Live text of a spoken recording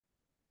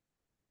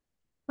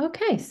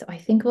Okay, so I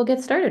think we'll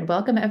get started.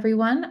 Welcome,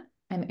 everyone.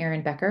 I'm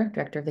Erin Becker,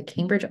 Director of the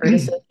Cambridge Art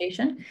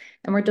Association,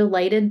 and we're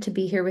delighted to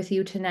be here with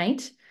you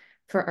tonight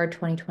for our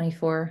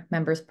 2024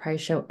 Members Prize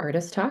Show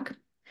Artist Talk.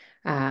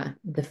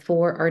 The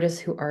four artists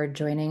who are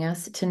joining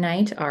us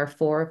tonight are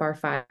four of our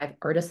five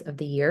Artists of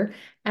the Year,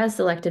 as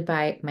selected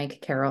by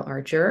Mike Carroll,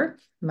 our juror.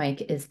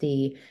 Mike is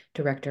the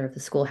director of the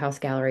Schoolhouse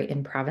Gallery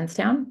in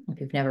Provincetown. If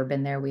you've never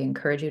been there, we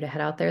encourage you to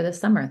head out there this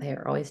summer. They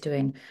are always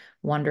doing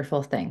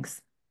wonderful things.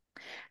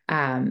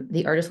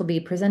 The artists will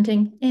be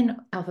presenting in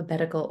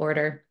alphabetical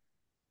order,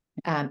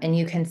 and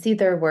you can see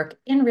their work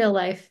in real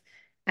life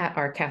at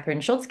our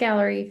Catherine Schultz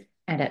Gallery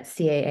and at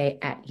CAA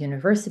at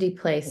University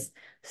Place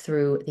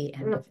through the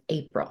end of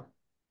April.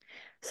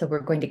 So we're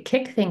going to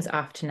kick things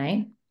off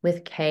tonight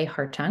with Kay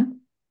Hartung.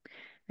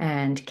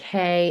 And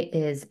Kay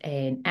is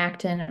an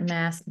Acton,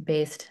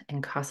 Mass-based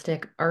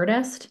encaustic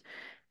artist.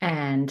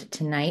 And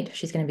tonight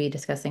she's going to be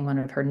discussing one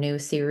of her new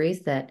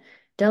series that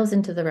delves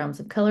into the realms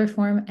of color,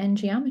 form, and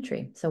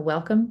geometry. So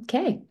welcome,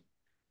 Kay.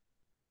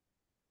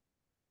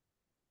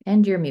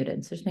 And you're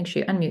muted, so just make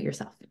sure you unmute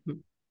yourself.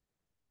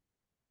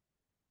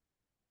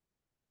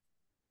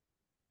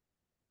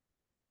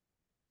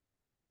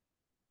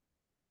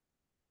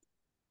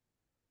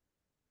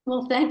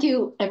 Well, thank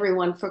you,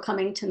 everyone, for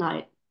coming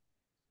tonight.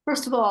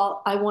 First of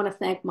all, I want to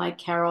thank Mike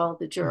Carroll,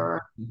 the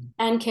juror,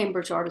 and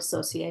Cambridge Art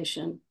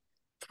Association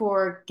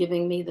for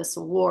giving me this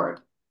award.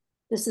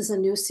 This is a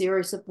new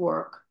series of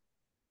work,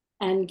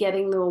 and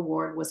getting the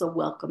award was a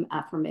welcome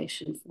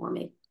affirmation for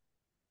me.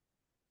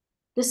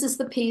 This is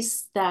the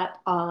piece that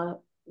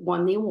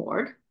won the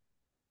award,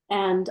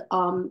 and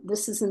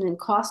this is an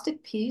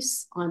encaustic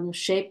piece on a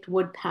shaped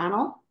wood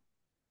panel.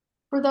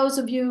 For those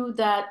of you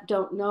that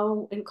don't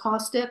know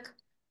encaustic,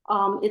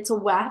 it's a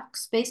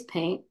wax-based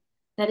paint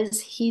that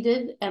is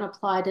heated and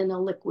applied in a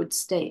liquid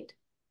state.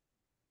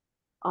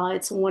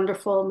 It's a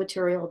wonderful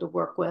material to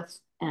work with,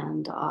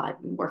 and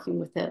I've been working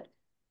with it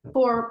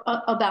for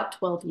about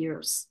 12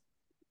 years.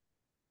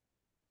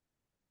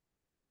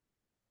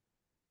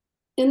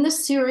 In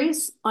this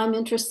series, I'm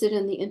interested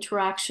in the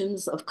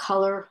interactions of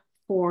color,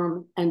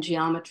 form, and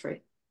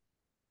geometry.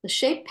 The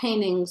shape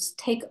paintings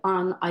take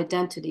on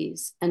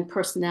identities and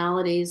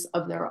personalities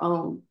of their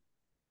own,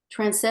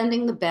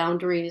 transcending the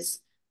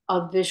boundaries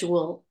of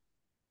visual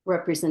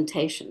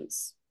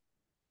representations.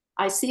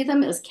 I see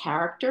them as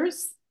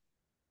characters,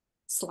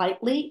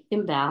 slightly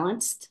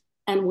imbalanced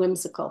and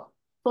whimsical,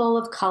 full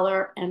of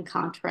color and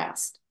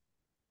contrast.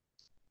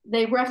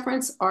 They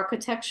reference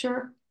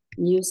architecture,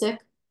 music,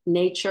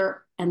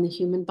 nature, and the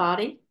human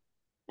body,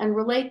 and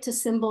relate to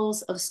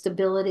symbols of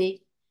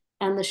stability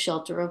and the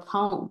shelter of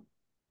home.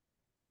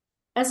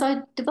 As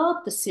I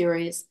developed the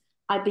series,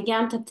 I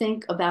began to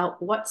think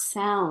about what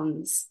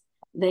sounds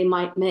they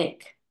might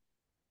make.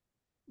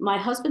 My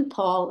husband,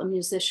 Paul, a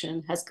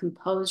musician, has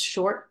composed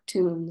short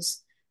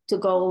tunes to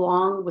go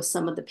along with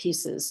some of the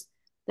pieces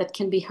that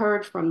can be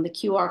heard from the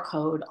QR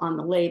code on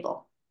the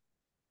label.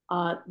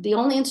 The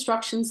only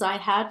instructions I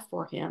had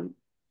for him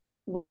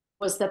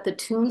was that the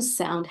tunes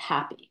sound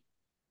happy.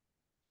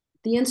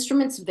 The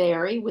instruments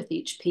vary with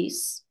each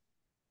piece.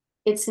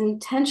 It's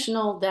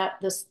intentional that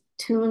the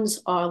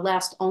tunes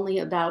last only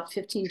about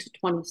 15 to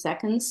 20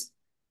 seconds,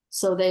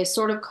 so they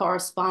sort of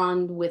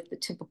correspond with the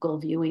typical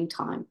viewing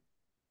time.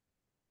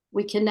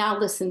 We can now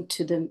listen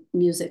to the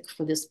music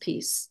for this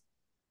piece.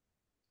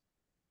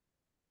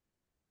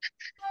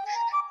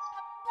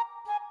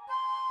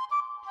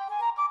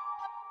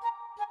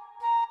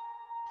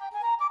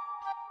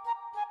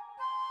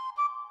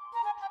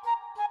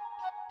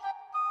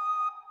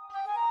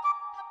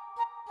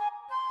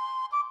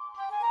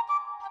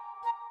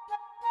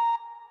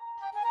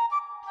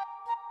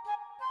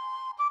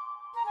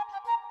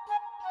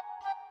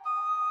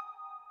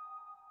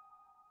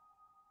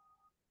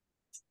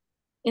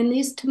 In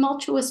these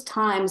tumultuous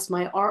times,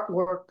 my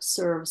artwork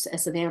serves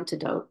as an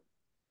antidote,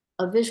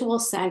 a visual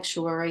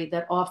sanctuary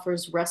that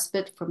offers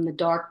respite from the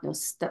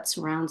darkness that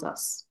surrounds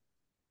us.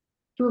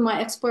 Through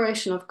my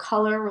exploration of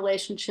color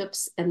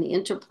relationships and the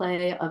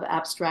interplay of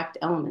abstract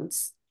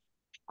elements,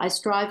 I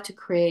strive to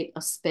create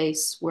a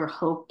space where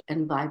hope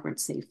and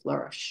vibrancy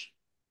flourish.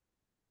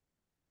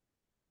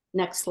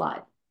 Next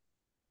slide.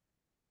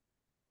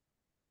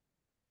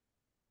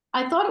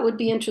 I thought it would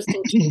be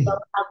interesting to know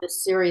how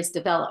this series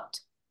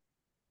developed.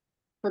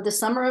 For the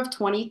summer of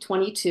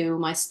 2022,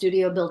 my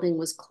studio building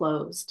was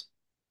closed,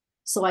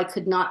 so I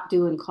could not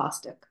do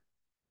encaustic.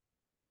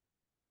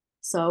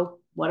 So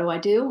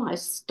what do? I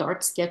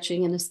start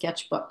sketching in a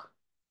sketchbook.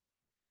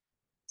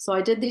 So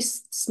I did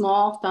these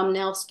small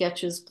thumbnail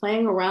sketches,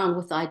 playing around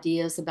with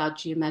ideas about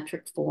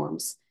geometric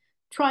forms,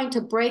 trying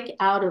to break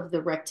out of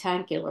the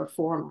rectangular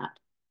format.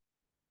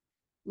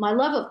 My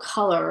love of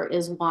color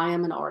is why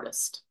I'm an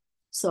artist.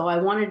 So I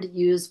wanted to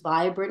use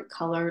vibrant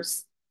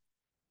colors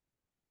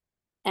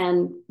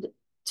and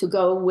to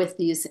go with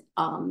these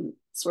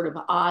sort of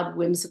odd,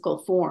 whimsical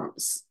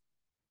forms.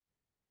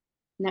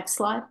 Next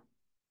slide.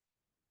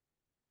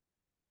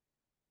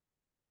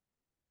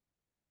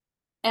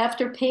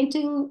 After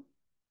painting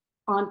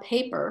on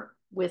paper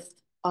with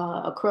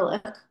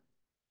acrylic,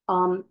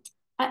 um,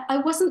 I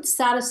wasn't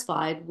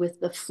satisfied with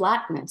the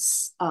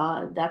flatness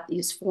that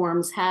these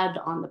forms had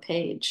on the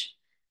page.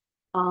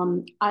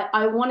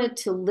 I wanted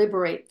to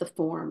liberate the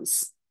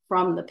forms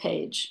from the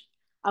page.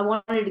 I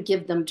wanted to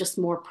give them just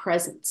more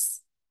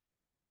presence.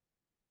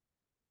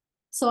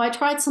 So I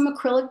tried some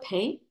acrylic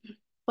paint,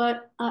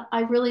 but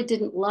I really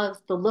didn't love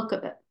the look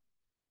of it.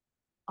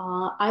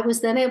 I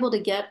was then able to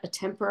get a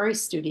temporary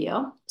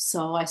studio,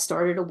 so I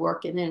started to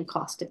work in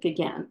encaustic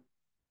again.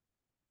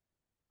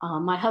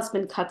 My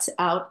husband cuts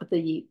out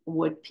the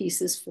wood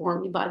pieces for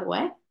me, by the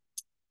way,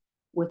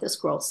 with a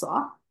scroll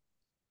saw.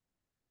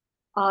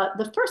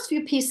 The first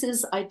few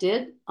pieces I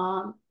did,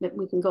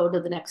 we can go to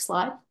the next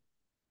slide,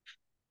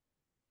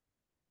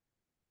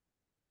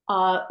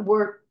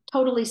 were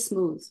totally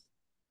smooth,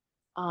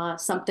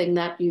 something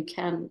that you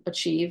can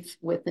achieve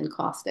with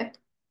encaustic.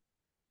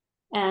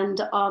 And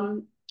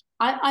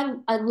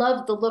I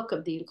love the look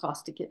of the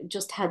encaustic. It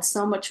just had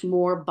so much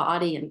more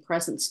body and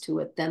presence to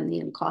it than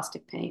the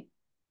encaustic paint.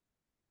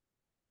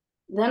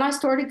 Then I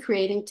started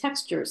creating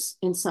textures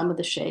in some of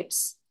the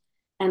shapes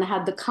and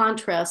had the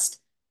contrast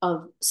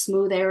of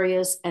smooth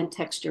areas and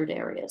textured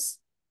areas.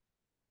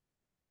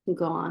 You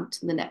can go on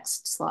to the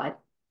next slide.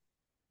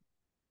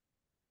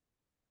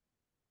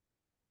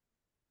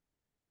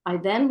 I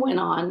then went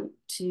on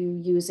to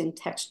using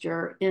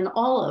texture in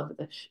all of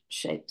the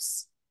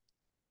shapes.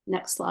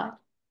 Next slide.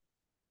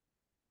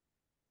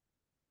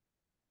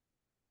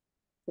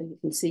 So you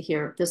can see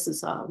here, this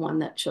is one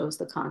that shows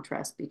the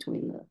contrast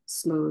between the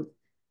smooth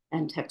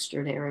and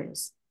textured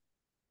areas.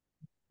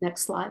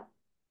 Next slide.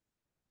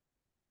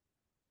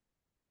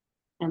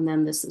 And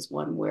then this is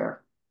one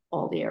where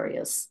all the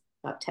areas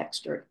got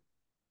textured.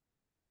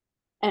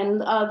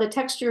 And the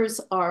textures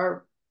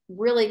are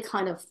really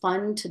kind of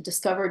fun to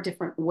discover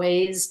different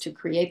ways to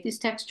create these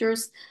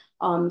textures.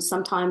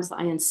 Sometimes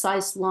I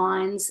incise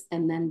lines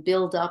and then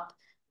build up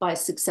by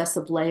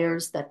successive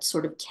layers that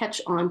sort of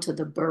catch onto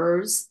the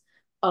burrs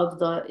of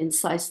the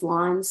incised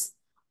lines.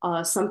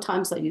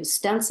 Sometimes I use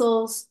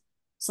stencils.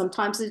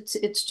 Sometimes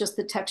it's just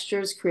the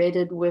textures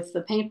created with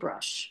the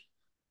paintbrush.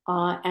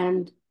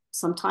 And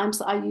sometimes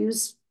I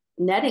use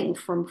netting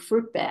from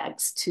fruit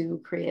bags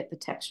to create the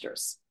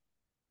textures.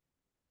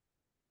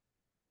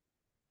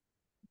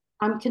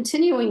 I'm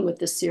continuing with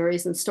this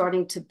series and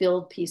starting to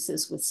build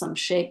pieces with some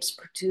shapes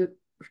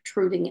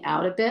protruding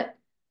out a bit.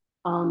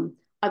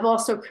 I've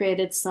also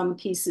created some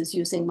pieces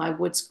using my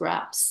wood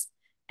scraps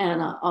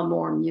and a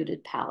more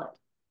muted palette.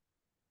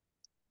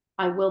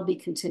 I will be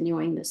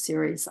continuing this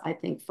series, I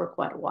think, for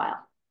quite a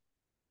while.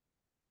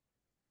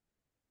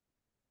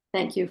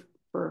 Thank you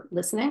for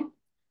listening.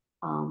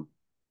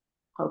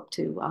 Hope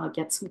to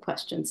get some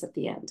questions at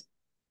the end.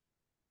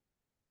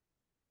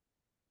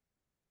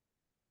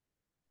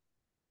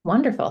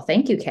 Wonderful.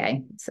 Thank you,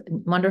 Kay. It's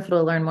wonderful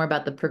to learn more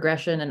about the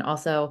progression and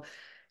also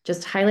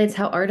just highlights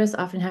how artists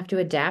often have to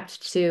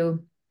adapt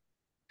to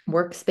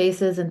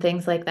workspaces and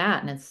things like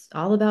that. And it's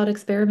all about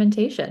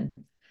experimentation.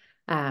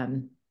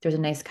 There's a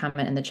nice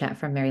comment in the chat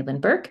from Mary Lynn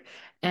Burke.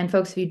 And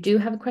folks, if you do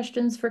have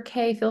questions for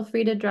Kay, feel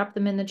free to drop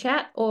them in the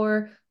chat,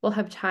 or we'll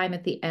have time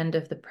at the end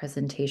of the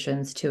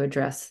presentations to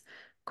address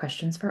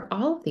questions for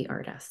all of the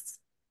artists.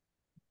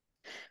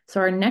 So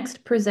our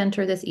next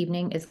presenter this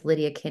evening is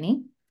Lydia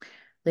Kinney.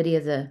 Lydia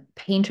is a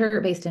painter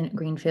based in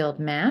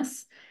Greenfield,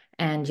 Mass.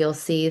 And you'll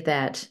see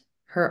that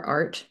her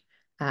art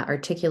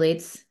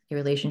articulates a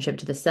relationship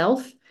to the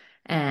self,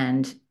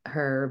 and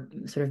her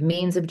sort of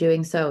means of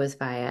doing so is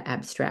via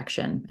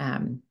abstraction.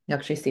 You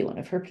actually see one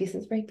of her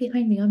pieces right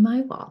behind me on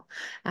my wall.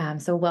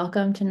 So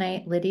welcome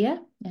tonight,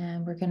 Lydia,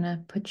 and we're going to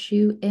put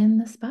you in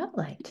the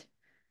spotlight.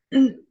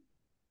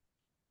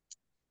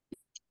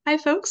 Hi,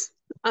 folks.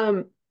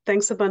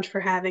 Thanks a bunch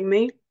for having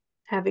me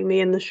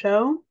in the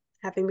show,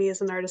 having me as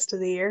an Artist of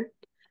the Year.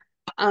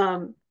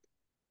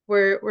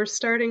 We're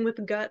starting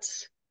with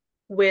Guts,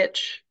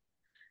 which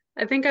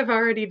I think I've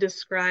already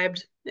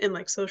described in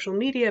like social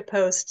media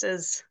posts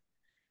as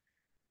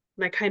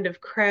my kind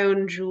of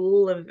crown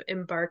jewel of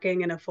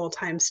embarking in a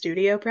full-time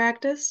studio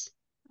practice.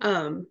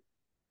 I've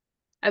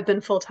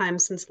been full-time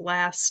since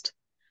last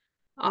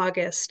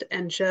August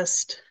and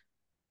just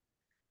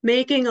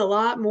making a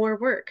lot more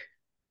work.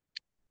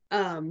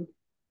 And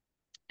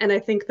I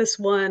think this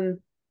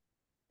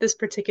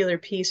particular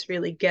piece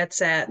really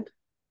gets at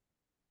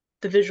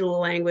the visual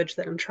language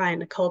that I'm trying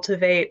to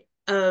cultivate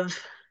of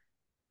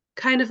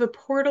kind of a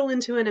portal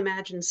into an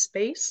imagined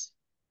space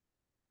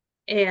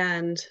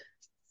and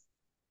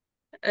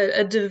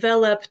a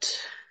developed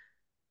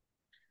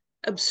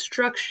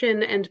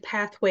obstruction and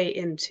pathway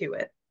into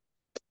it.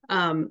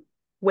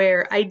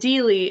 Where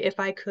ideally, if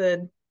I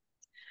could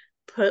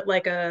put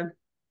like a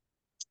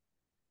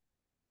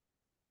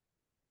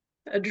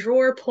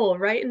drawer pull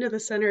right into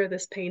the center of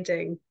this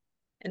painting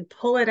and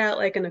pull it out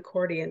like an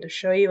accordion to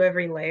show you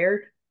every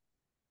layer,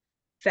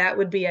 that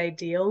would be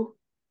ideal.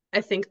 I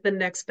think the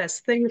next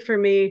best thing for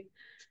me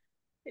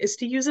is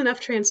to use enough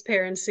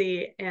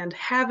transparency and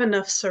have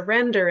enough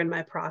surrender in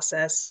my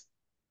process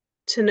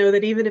to know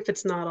that even if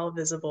it's not all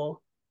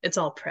visible, it's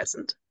all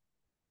present.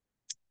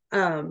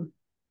 Um,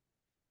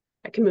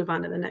 I can move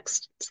on to the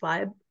next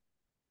slide.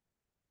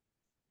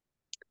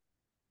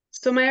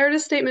 So my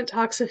artist statement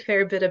talks a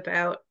fair bit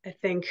about, I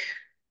think,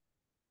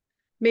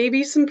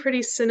 maybe some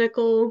pretty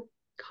cynical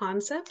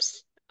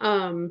concepts,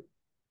 where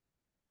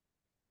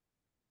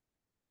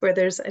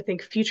there's, I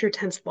think, future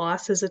tense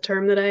loss is a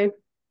term that I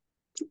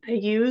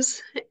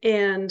use.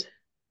 And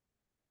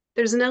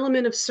there's an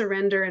element of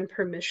surrender and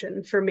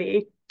permission for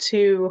me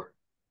to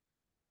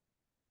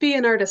be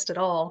an artist at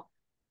all.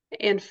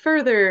 And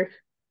further,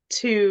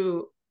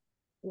 to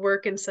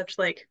work in such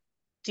like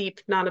deep,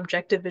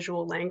 non-objective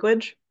visual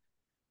language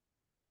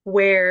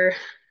where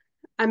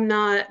I'm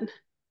not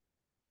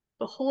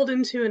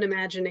beholden to an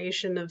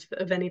imagination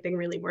of anything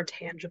really more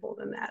tangible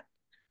than that.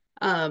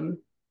 Um,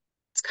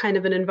 it's kind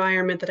of an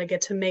environment that I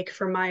get to make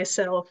for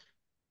myself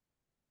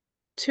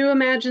to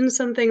imagine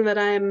something that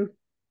I'm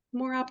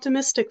more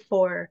optimistic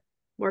for,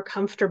 more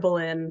comfortable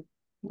in,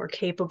 more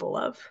capable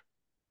of.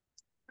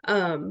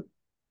 Um,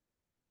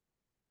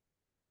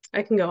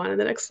 I can go on to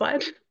the next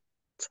slide.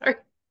 Sorry.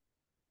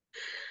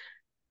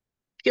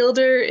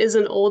 Gilder is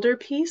an older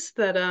piece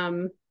that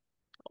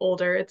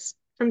older, it's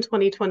from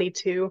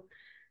 2022.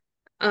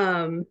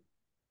 Um,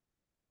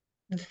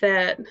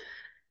 that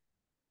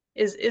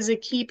is a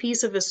key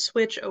piece of a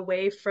switch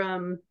away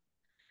from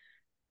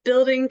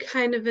building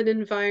kind of an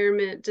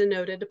environment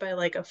denoted by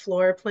like a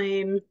floor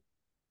plane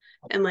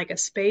and like a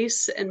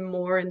space and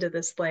more into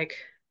this like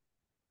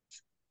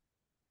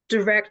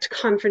direct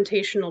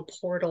confrontational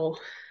portal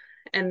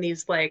and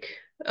these like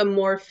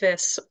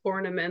amorphous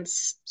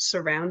ornaments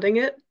surrounding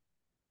it.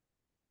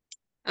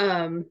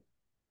 Um,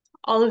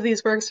 all of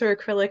these works are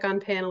acrylic on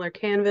panel or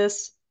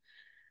canvas.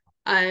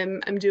 I'm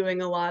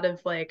doing a lot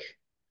of like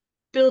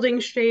building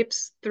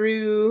shapes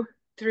through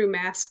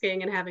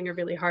masking and having a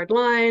really hard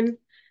line,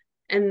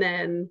 and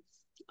then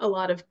a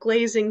lot of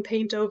glazing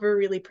paint over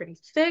really pretty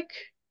thick,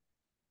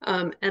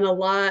 and a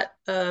lot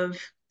of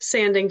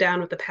sanding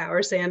down with the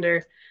power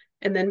sander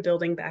and then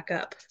building back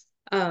up.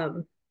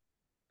 Um,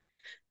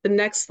 the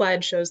next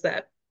slide shows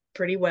that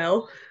pretty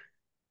well,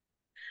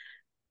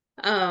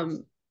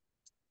 um,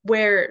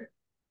 where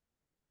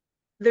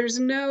there's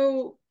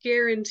no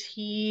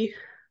guarantee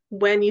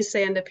when you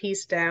sand a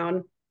piece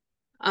down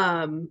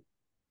um,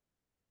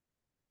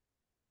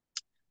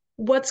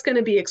 what's going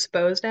to be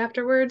exposed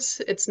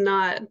afterwards. It's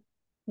not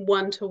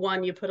one to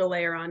one, you put a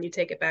layer on, you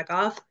take it back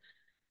off.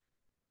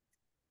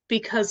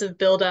 Because of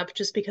buildup,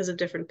 just because of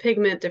different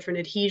pigment, different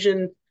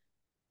adhesion,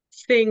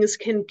 things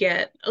can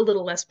get a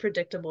little less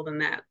predictable than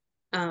that.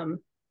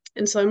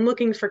 And so I'm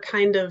looking for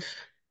kind of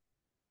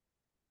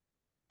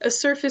a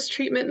surface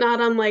treatment,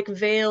 not unlike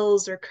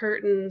veils or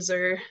curtains,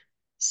 or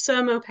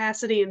some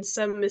opacity and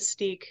some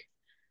mystique,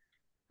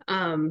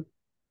 um,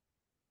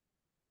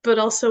 but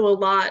also a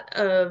lot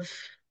of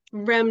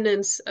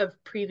remnants of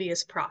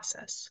previous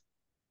process.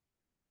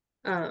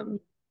 Um,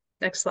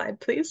 Next slide,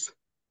 please.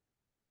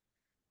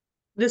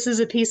 This is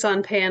a piece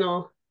on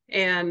panel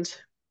and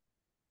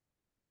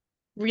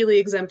really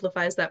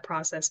exemplifies that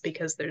process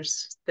because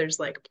there's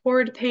like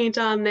poured paint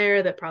on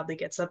there that probably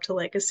gets up to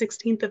like a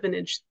 1/16 of an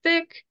inch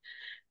thick.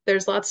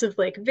 There's lots of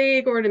like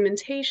vague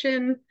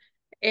ornamentation,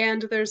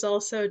 and there's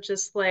also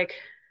just like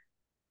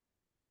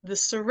the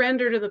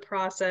surrender to the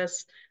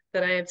process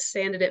that I have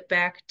sanded it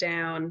back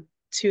down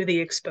to the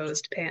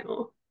exposed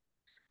panel.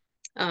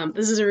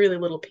 This is a really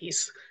little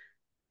piece,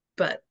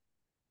 but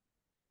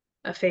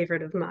a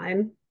favorite of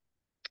mine.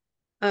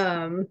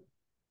 Um,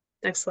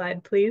 Next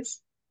slide,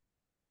 please.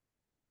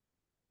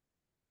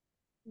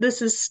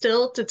 This is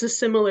stilt. It's a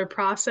similar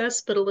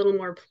process, but a little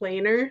more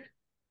planar.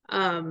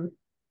 Um,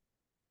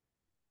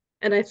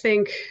 and I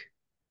think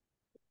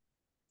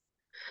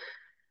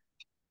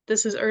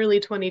this is early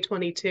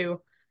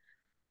 2022.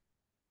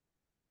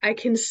 I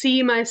can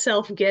see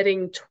myself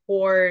getting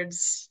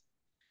towards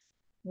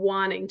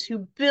wanting to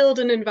build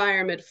an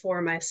environment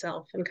for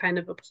myself and kind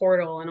of a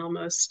portal and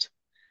almost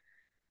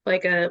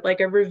like a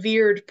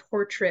revered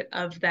portrait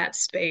of that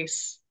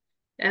space.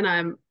 And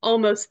I'm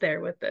almost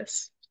there with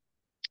this.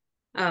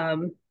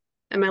 And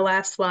my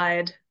last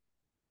slide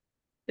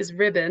is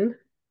ribbon.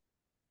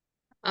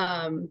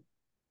 Um,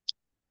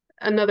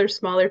 Another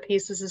smaller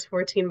piece. This is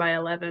 14 by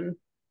 11.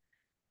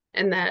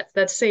 And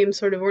that same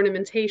sort of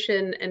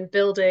ornamentation and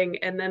building,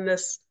 and then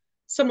this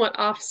somewhat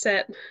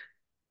offset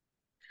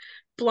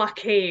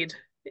blockade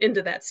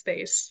into that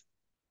space.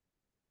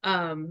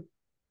 Um,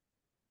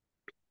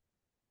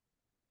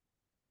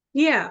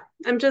 yeah,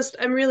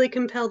 I'm really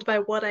compelled by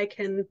what I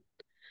can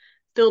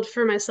build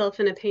for myself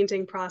in a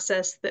painting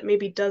process that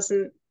maybe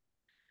doesn't,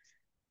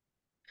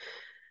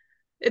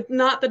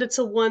 not that it's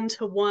a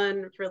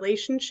one-to-one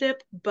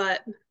relationship,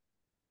 but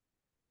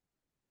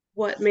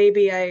what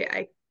maybe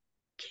I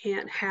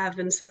can't have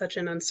in such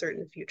an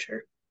uncertain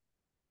future.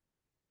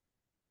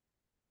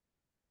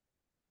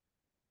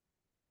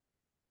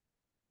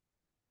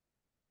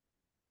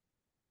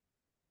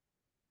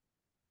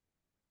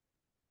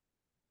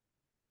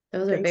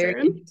 Those are Thanks, very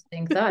Erin.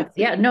 interesting thoughts.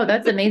 Yeah, no,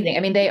 that's amazing. I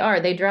mean,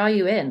 they draw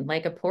you in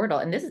like a portal.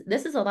 And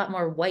this is a lot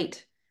more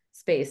white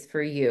space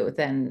for you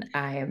than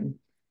I am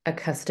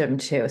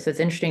accustomed to. So it's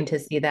interesting to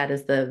see that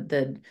as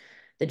the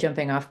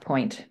jumping off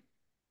point.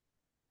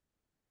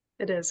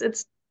 It is.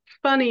 It's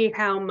funny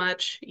how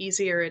much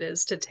easier it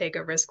is to take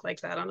a risk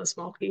like that on a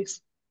small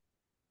piece.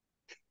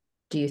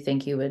 Do you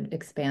think you would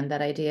expand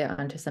that idea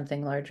onto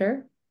something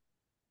larger?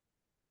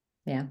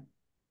 Yeah.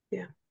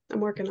 Yeah, I'm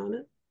working on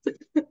it.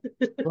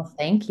 Well,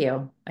 thank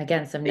you.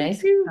 Again, some Thank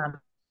nice you.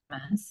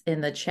 comments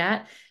in the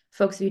chat.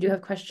 Folks, if you do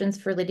have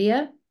questions for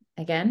Lydia,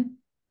 again,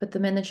 put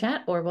them in the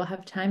chat or we'll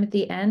have time at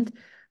the end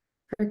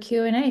for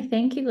Q&A.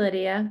 Thank you,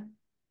 Lydia.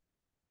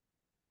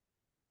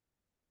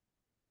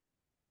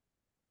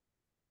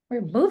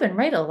 We're moving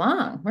right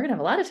along. We're gonna have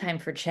a lot of time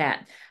for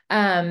chat.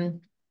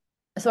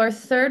 So our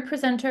third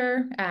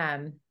presenter,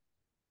 a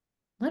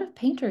lot of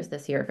painters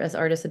this year as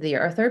Artist of the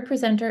Year. Our third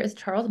presenter is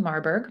Charles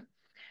Marburg.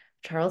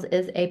 Charles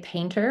is a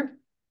painter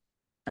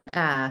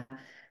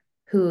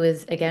who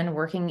is, again,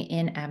 working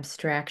in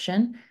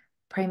abstraction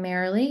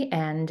primarily,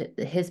 and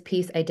his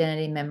piece,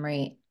 Identity,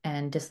 Memory,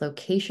 and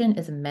Dislocation,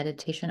 is a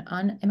meditation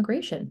on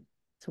immigration.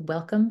 So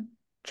welcome,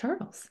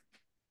 Charles.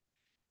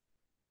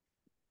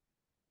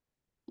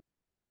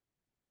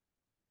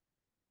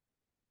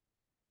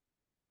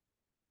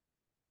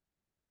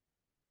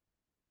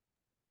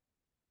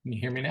 Can you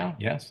hear me now?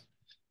 Yes.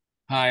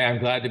 Hi, I'm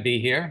glad to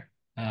be here.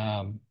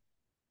 I'm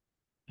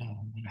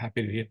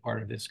happy to be a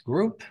part of this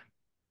group.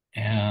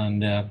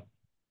 And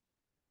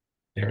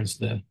there's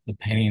the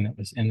painting that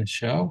was in the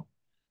show.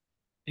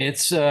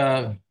 It's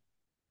I'm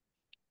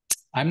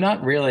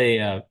not really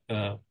a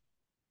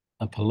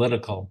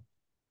political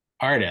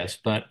artist,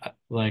 but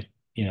like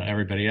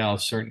everybody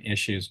else, certain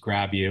issues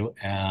grab you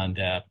and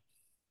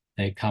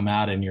they come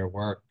out in your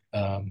work.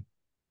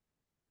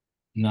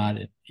 Not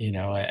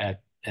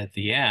at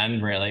the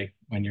end really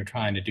when you're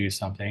trying to do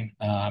something.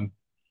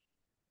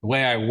 The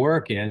way I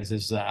work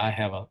is that I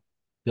have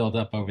built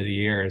up over the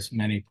years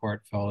many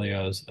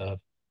portfolios of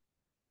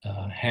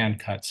hand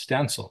cut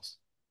stencils,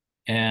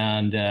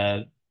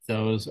 and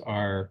those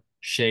are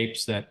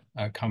shapes that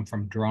come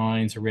from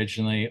drawings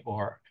originally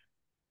or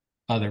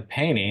other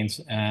paintings.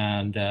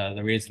 And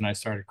the reason I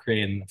started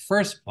creating in the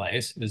first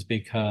place is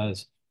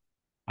because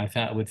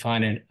would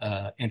find an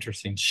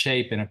interesting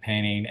shape in a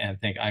painting and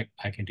think I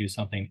can do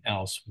something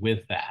else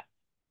with that.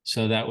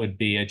 So that would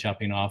be a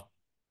jumping off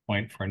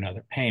point for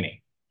another painting.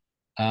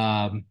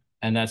 And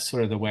that's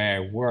sort of the way I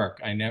work.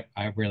 I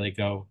really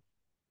go,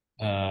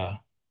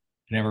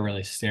 never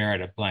really stare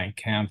at a blank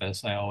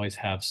canvas. I always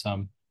have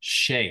some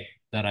shape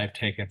that I've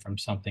taken from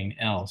something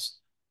else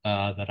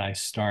that I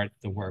start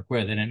the work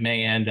with. And it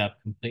may end up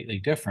completely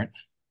different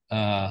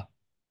than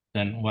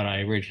what I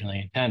originally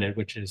intended,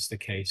 which is the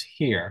case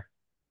here.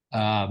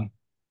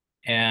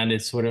 And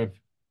it sort of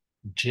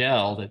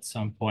gelled at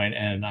some point,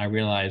 and I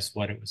realized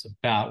what it was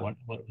about,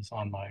 what was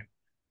on my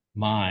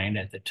mind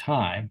at the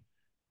time.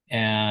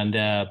 And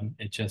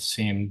it just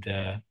seemed,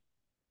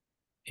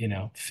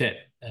 fit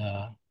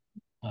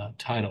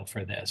title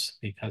for this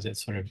because it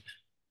sort of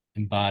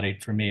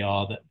embodied for me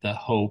all the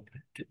hope,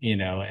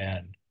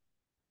 and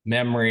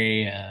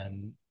memory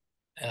and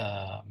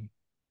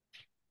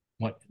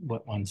what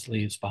one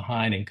leaves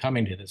behind in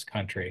coming to this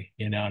country,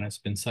 and it's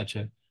been such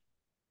a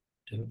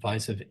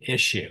divisive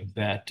issue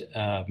that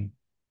I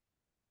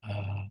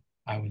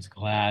was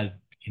glad,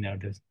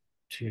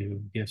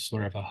 to give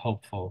sort of a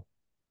hopeful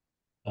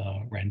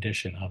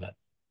rendition of it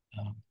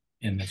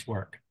in this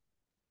work.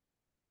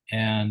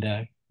 And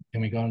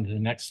can we go on to the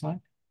next slide?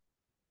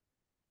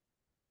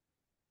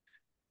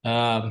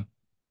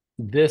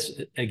 This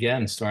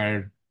again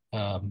started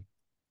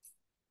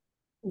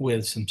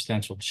with some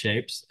stenciled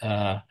shapes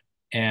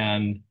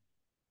and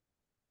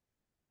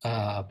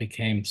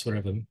became sort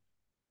of a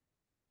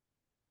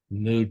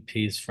mood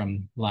piece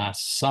from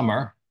last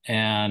summer.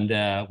 And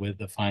with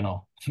the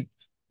final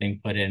thing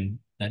put in,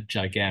 that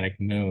gigantic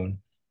moon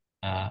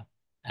at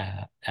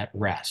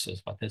rest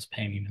is what this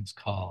painting is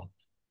called.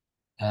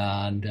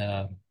 And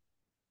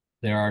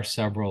there are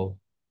several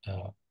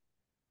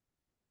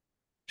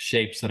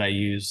shapes that I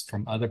used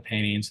from other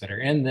paintings that are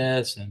in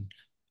this and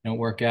don't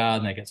work out,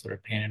 and they get sort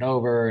of painted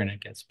over and it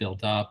gets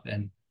built up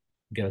and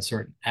get a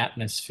certain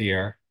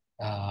atmosphere.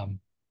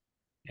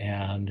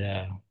 And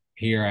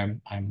here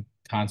I'm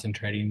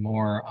concentrating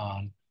more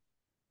on,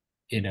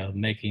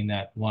 making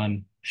that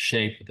one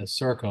shape of the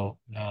circle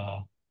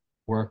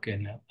work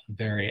in a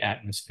very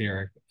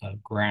atmospheric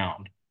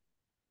ground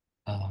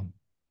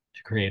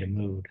to create a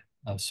mood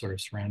of sort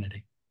of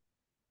serenity.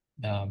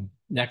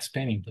 Next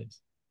painting, please.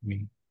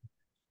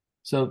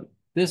 So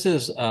this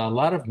is a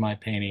lot of my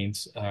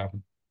paintings,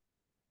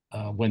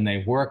 when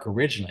they work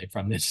originally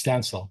from this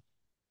stencil,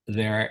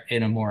 they're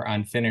in a more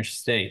unfinished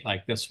state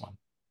like this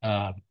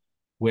one,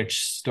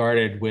 which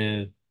started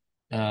with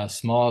a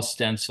small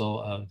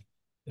stencil of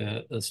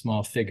a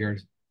small figure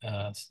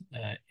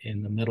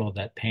in the middle of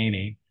that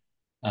painting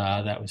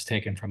that was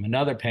taken from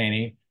another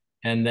painting.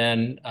 And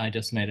then I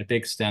just made a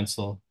big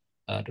stencil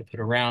to put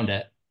around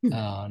it.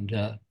 And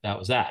that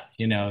was that.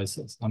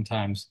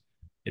 Sometimes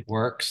it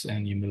works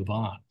and you move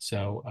on.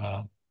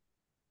 So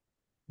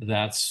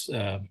that's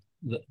the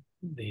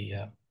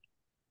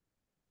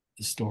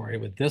the story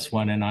with this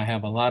one, and I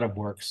have a lot of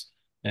works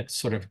that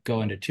sort of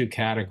go into two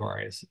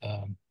categories.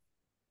 I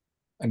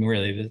mean,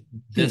 really,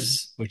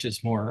 this, which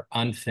is more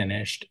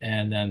unfinished,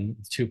 and then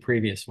two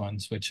previous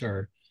ones, which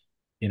are,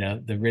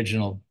 the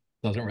original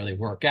doesn't really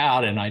work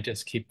out, and I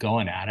just keep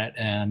going at it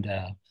and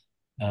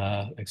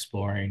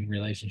exploring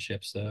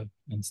relationships and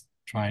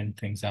trying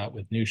things out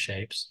with new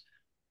shapes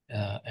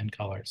and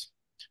colors.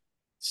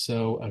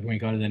 So can we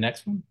go to the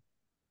next one?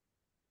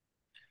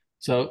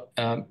 So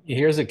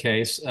here's a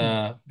case,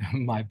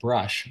 my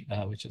brush,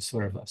 which is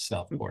sort of a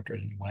self-portrait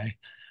in a way,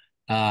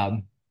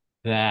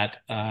 that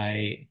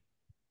I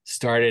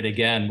started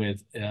again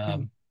with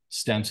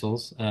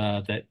stencils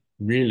that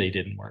really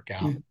didn't work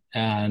out.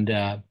 And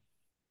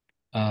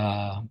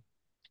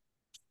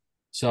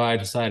so I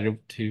decided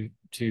to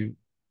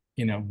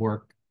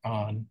work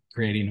on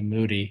creating a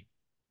moody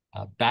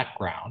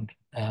background.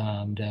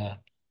 And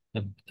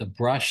the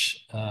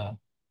brush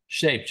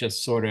shape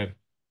just sort of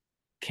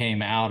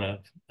came out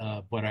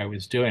of what I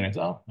was doing. I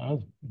thought,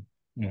 oh,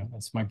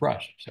 that's my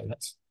brush. So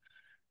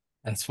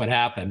that's what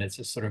happened. It's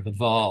just sort of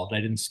evolved.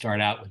 I didn't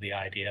start out with the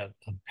idea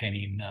of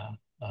painting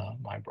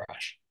my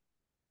brush.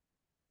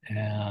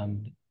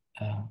 And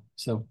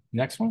so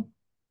next one.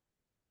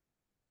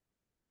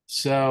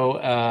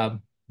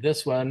 So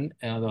this one,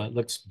 although it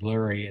looks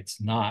blurry,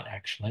 it's not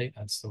actually.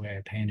 That's the way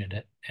I painted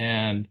it.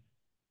 And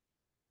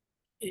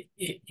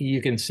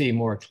you can see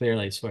more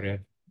clearly sort of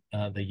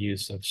the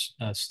use of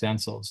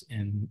stencils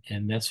in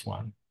this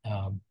one.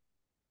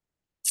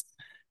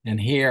 And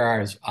here I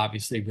was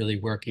obviously really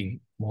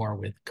working more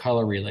with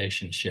color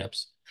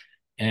relationships.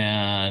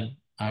 And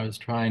I was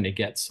trying to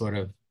get sort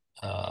of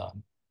a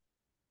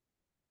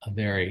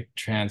very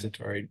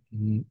transitory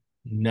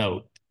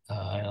note.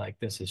 Like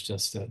this is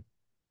just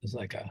it's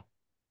like a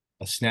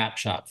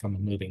snapshot from a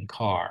moving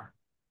car,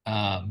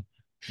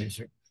 which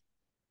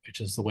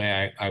is the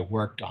way I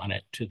worked on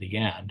it to the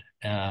end.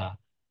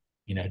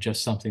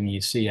 Just something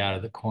you see out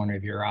of the corner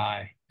of your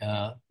eye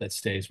that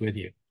stays with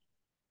you.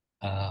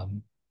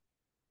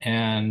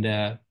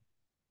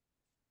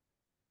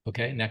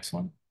 Okay, next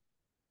one.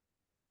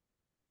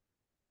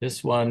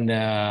 This one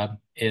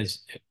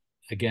is,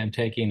 again,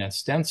 taking a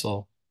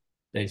stencil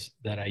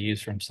that I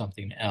use from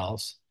something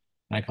else.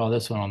 And I call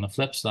this one on the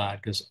flip side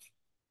because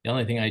the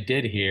only thing I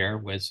did here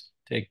was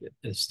take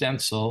the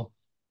stencil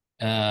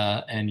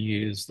and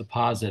use the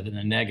positive and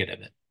the negative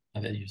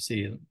of it. You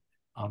see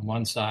on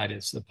one side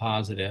is the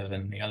positive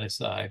and the other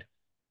side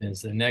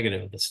is the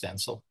negative of the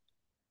stencil.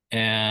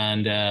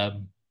 And,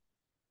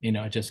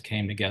 it just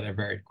came together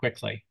very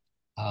quickly.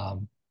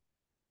 So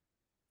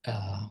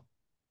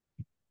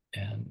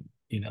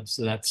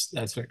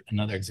that's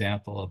another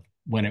example of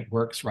when it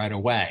works right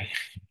away,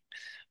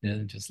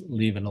 just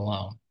leave it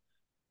alone.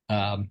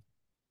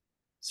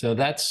 So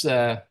that's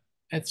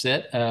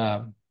it.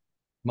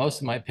 Most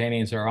of my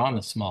paintings are on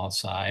the small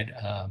side.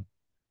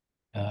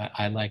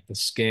 I like the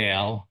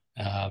scale.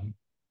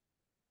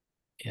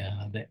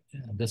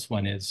 This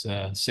one is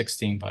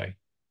 16 by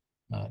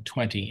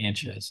 20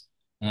 inches,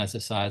 and that's the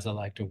size I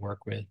like to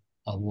work with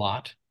a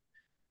lot.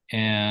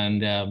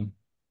 And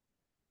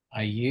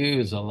I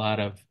use a lot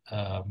of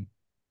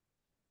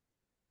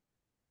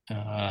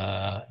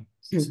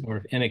sort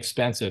of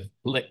inexpensive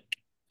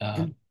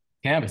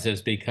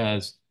canvases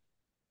because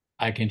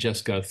I can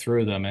just go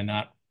through them and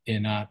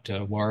not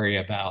worry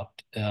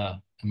about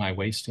am I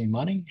wasting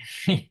money?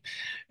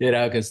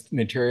 Because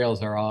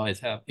materials are always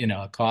have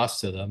a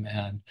cost to them,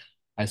 and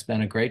I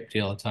spent a great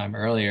deal of time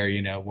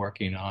earlier,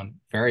 working on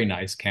very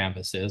nice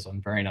canvases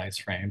on very nice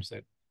frames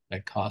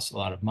that cost a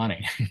lot of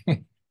money.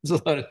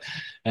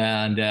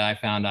 And I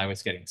found I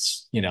was getting,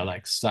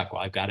 like stuck.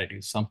 Well, I've got to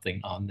do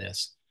something on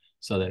this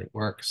so that it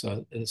works.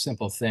 So the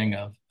simple thing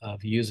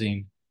of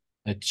using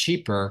a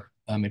cheaper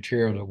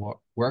material to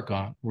work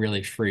on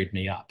really freed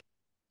me up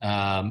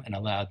and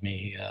allowed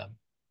me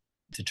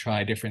to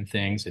try different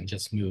things and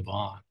just move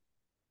on.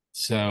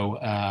 So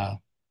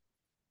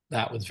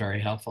that was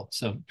very helpful.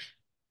 So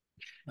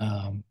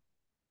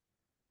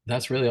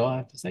that's really all I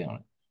have to say on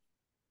it.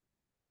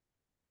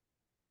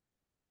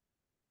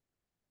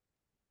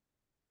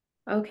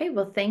 Okay,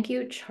 well, thank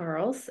you,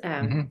 Charles.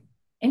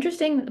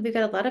 Interesting. We've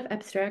got a lot of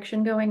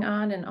abstraction going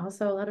on and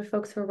also a lot of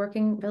folks who are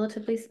working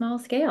relatively small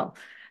scale.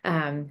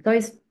 It's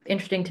always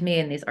interesting to me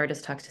in these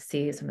artist talks to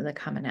see some of the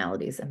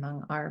commonalities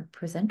among our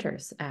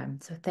presenters.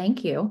 So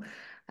thank you.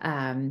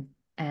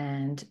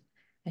 And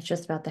it's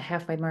just about the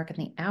halfway mark in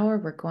the hour.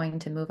 We're going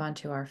to move on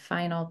to our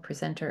final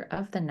presenter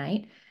of the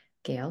night,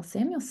 Gail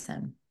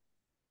Samuelson.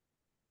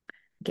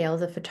 Gail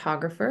is a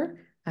photographer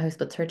who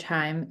splits her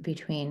time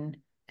between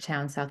a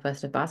town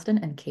southwest of Boston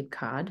and Cape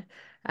Cod.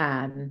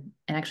 And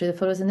actually the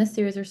photos in this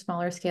series are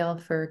smaller scale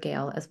for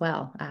Gail as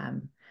well.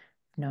 I've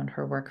known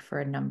her work for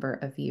a number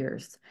of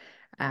years.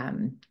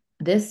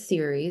 This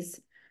series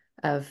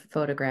of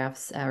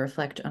photographs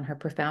reflect on her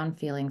profound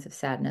feelings of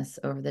sadness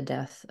over the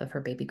death of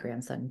her baby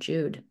grandson,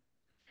 Jude,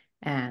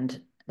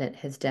 and that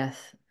his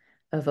death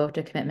evoked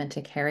a commitment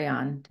to carry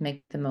on, to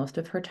make the most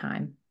of her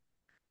time,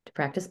 to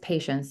practice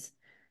patience,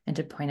 and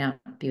to point out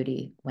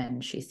beauty when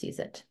she sees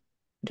it.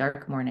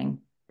 Dark Morning.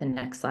 The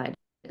next slide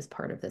is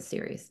part of this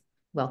series.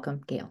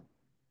 Welcome, Gail.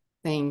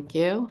 Thank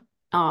you.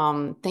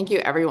 Thank you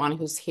everyone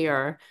who's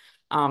here.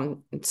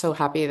 I'm so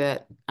happy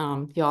that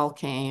you all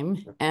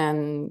came.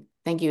 And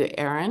thank you,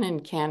 Erin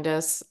and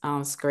Candace.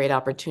 It's a great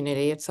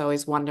opportunity. It's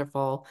always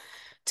wonderful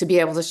to be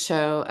able to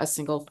show a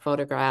single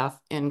photograph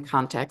in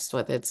context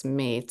with its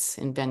mates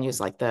in venues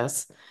like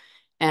this.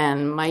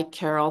 And Mike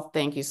Carroll,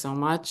 thank you so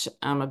much.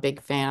 I'm a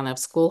big fan of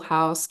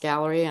Schoolhouse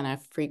Gallery and a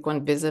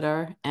frequent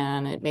visitor,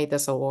 and it made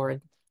this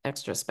award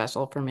extra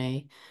special for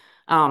me.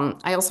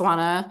 I also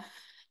want to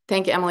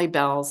thank Emily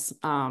Bells.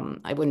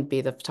 I wouldn't be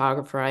the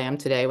photographer I am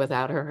today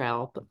without her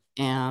help.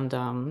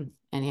 And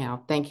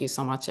anyhow, thank you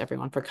so much,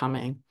 everyone, for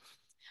coming.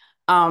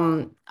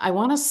 I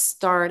want to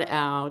start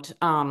out,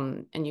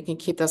 and you can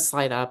keep this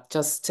slide up,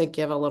 just to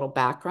give a little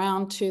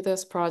background to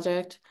this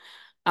project.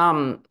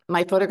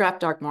 My photograph,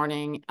 Dark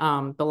Morning,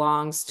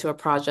 belongs to a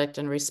project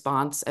in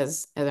response,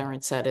 as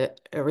Erin said,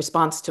 a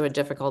response to a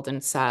difficult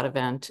and sad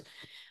event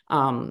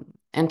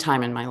and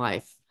time in my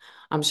life.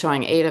 I'm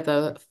showing 8 of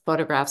the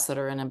photographs that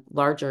are in a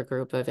larger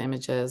group of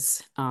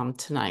images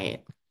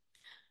tonight.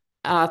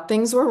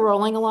 Things were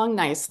rolling along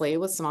nicely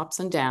with some ups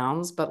and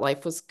downs, but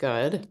life was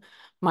good.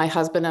 My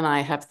husband and I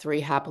have 3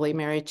 happily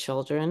married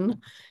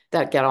children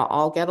that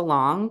all get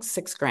along,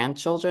 6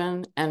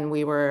 grandchildren, and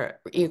we were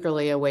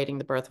eagerly awaiting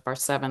the birth of our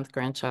 7th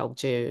grandchild,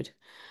 Jude.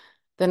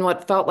 Then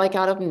what felt like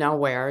out of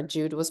nowhere,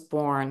 Jude was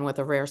born with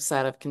a rare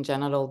set of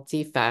congenital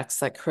defects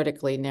that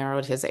critically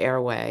narrowed his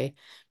airway,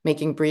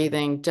 making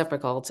breathing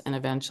difficult and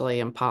eventually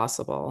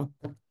impossible.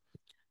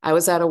 I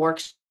was at a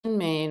workshop in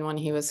Maine when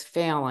he was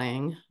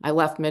failing. I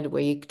left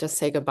midweek to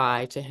say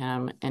goodbye to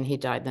him, and he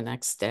died the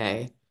next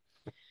day.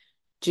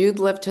 Jude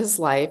lived his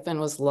life and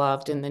was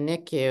loved in the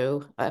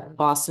NICU at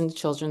Boston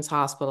Children's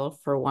Hospital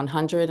for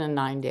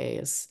 109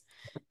 days.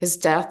 His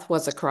death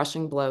was a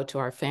crushing blow to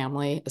our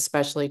family,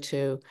 especially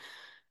to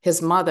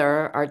his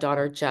mother, our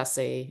daughter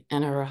Jessie,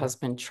 and her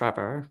husband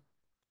Trevor.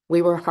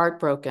 We were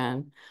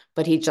heartbroken,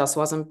 but he just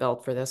wasn't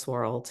built for this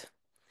world.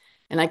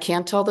 And I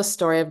can't tell the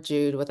story of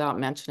Jude without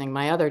mentioning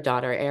my other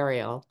daughter,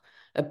 Ariel,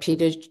 a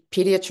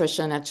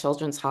pediatrician at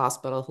Children's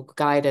Hospital who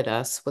guided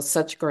us with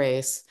such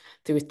grace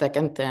through thick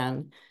and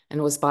thin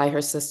and was by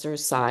her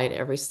sister's side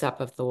every step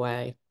of the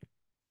way.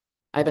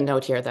 I have a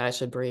note here that I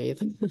should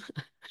breathe.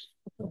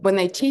 When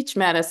they teach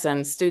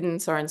medicine,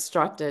 students are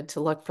instructed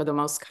to look for the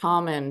most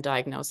common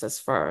diagnosis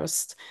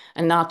first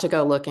and not to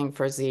go looking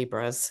for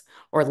zebras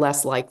or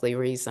less likely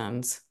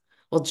reasons.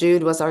 Well,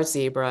 Jude was our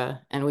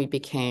zebra and we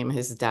became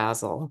his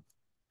dazzle.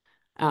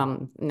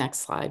 Next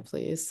slide,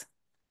 please.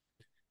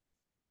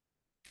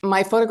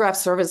 My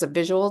photographs serve as a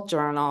visual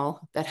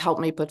journal that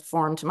helped me put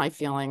form to my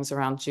feelings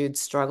around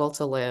Jude's struggle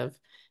to live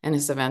and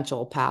his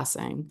eventual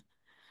passing.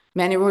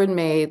 Many were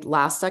made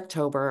last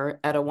October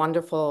at a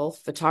wonderful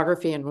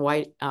photography and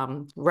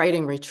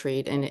writing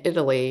retreat in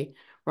Italy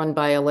run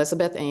by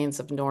Elizabeth Ains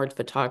of Nord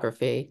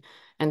Photography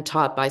and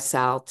taught by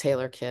Sal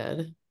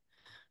Taylor-Kidd.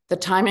 The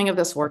timing of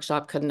this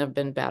workshop couldn't have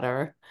been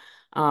better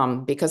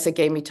because it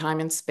gave me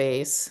time and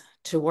space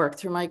to work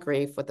through my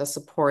grief with the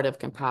support of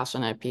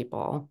compassionate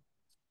people.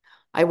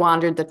 I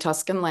wandered the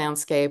Tuscan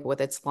landscape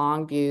with its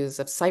long views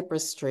of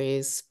cypress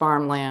trees,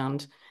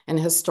 farmland, and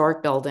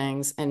historic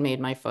buildings and made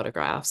my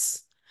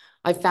photographs.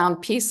 I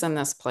found peace in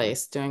this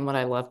place doing what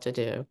I love to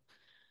do.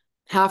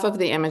 Half of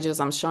the images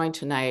I'm showing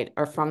tonight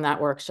are from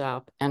that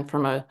workshop and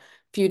from a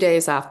few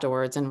days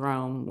afterwards in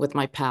Rome with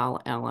my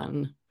pal,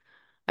 Ellen.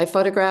 I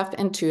photograph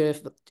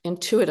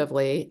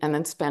intuitively and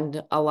then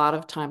spend a lot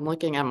of time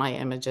looking at my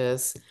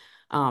images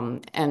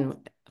and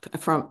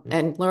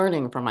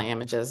learning from my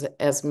images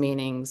as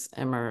meanings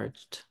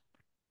emerged.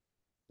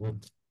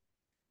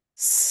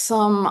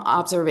 Some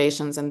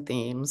observations and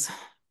themes.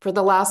 For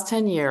the last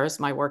 10 years,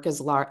 my work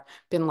has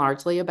been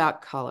largely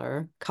about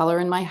color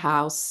in my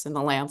house, in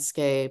the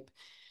landscape,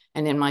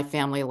 and in my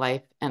family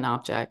life and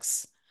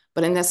objects.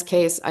 But in this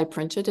case, I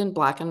printed in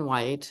black and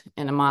white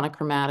in a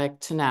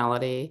monochromatic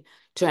tonality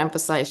to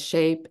emphasize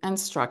shape and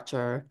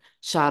structure,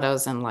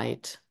 shadows and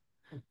light.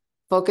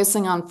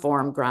 Focusing on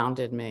form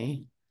grounded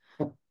me.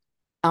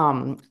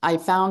 I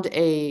found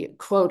a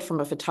quote from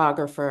the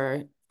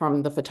photographer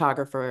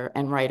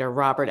and writer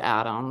Robert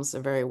Adams, a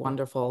very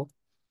wonderful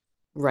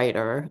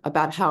writer,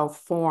 about how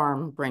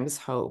form brings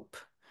hope.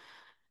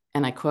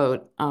 And I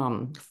quote,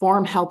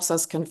 "Form helps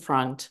us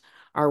confront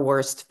our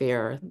worst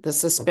fear, the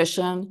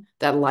suspicion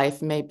that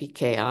life may be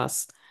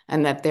chaos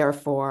and that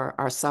therefore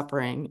our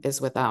suffering is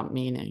without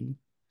meaning."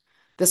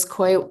 This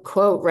quote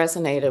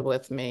resonated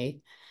with me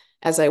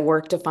as I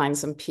worked to find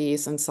some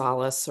peace and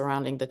solace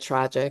surrounding the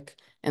tragic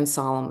and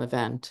solemn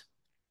event.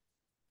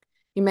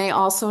 You may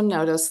also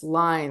notice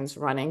lines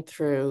running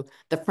through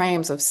the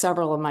frames of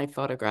several of my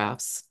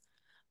photographs.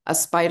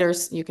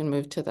 You can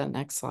move to the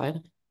next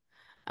slide.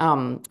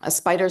 A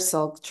spider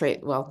silk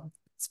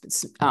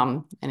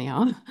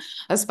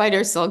a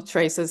spider silk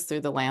traces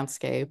through the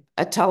landscape.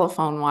 A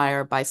telephone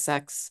wire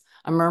bisects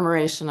a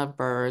murmuration of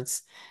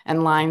birds,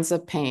 and lines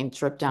of paint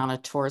drip down a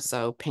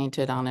torso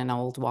painted on an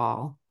old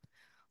wall.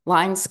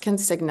 Lines can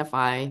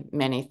signify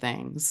many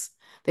things.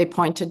 They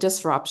point to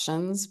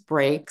disruptions,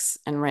 breaks,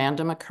 and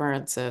random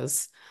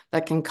occurrences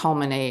that can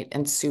culminate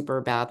in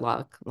super bad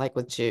luck, like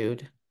with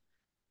Jude.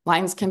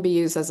 Lines can be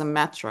used as a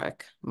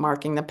metric,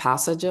 marking the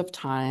passage of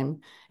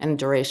time and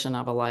duration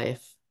of a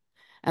life.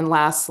 And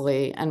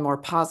lastly, and more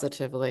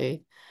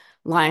positively,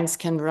 lines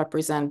can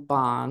represent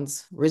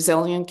bonds,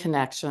 resilient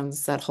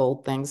connections that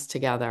hold things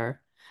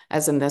together,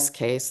 as in this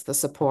case, the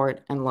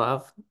support and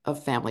love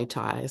of family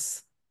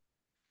ties.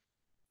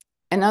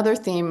 Another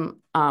theme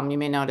you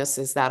may notice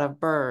is that of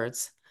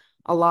birds.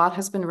 A lot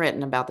has been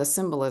written about the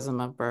symbolism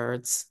of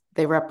birds.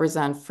 They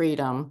represent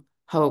freedom,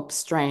 hope,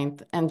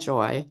 strength, and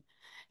joy.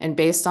 And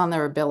based on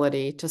their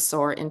ability to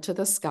soar into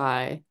the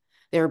sky,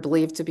 they are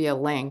believed to be a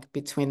link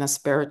between the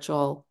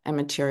spiritual and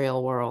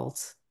material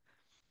worlds.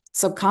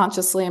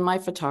 Subconsciously in my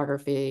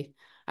photography,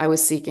 I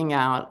was seeking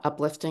out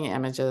uplifting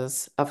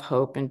images of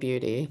hope and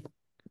beauty.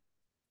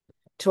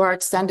 To our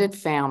extended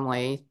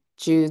family,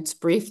 Jude's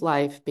brief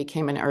life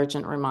became an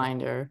urgent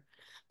reminder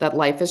that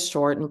life is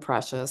short and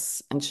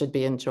precious and should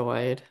be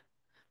enjoyed.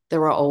 There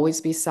will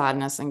always be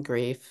sadness and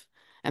grief,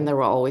 and there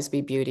will always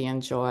be beauty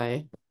and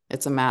joy.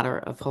 It's a matter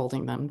of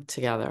holding them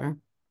together.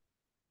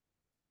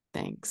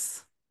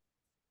 Thanks.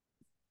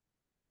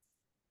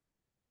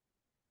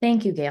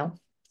 Thank you, Gail.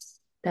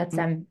 That's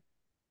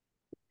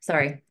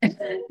sorry.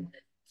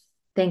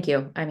 Thank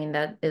you. I mean,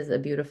 that is a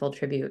beautiful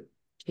tribute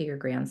to your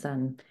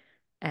grandson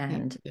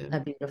and a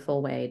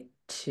beautiful way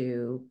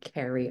to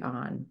carry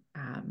on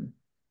his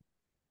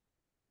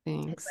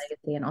Thanks.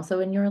 legacy, and also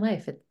in your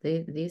life.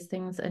 These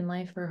things in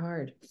life are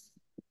hard.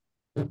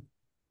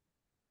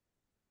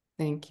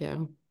 Thank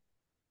you.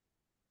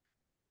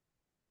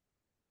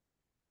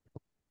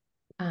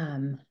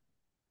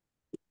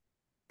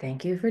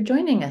 Thank you for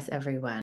joining us, everyone.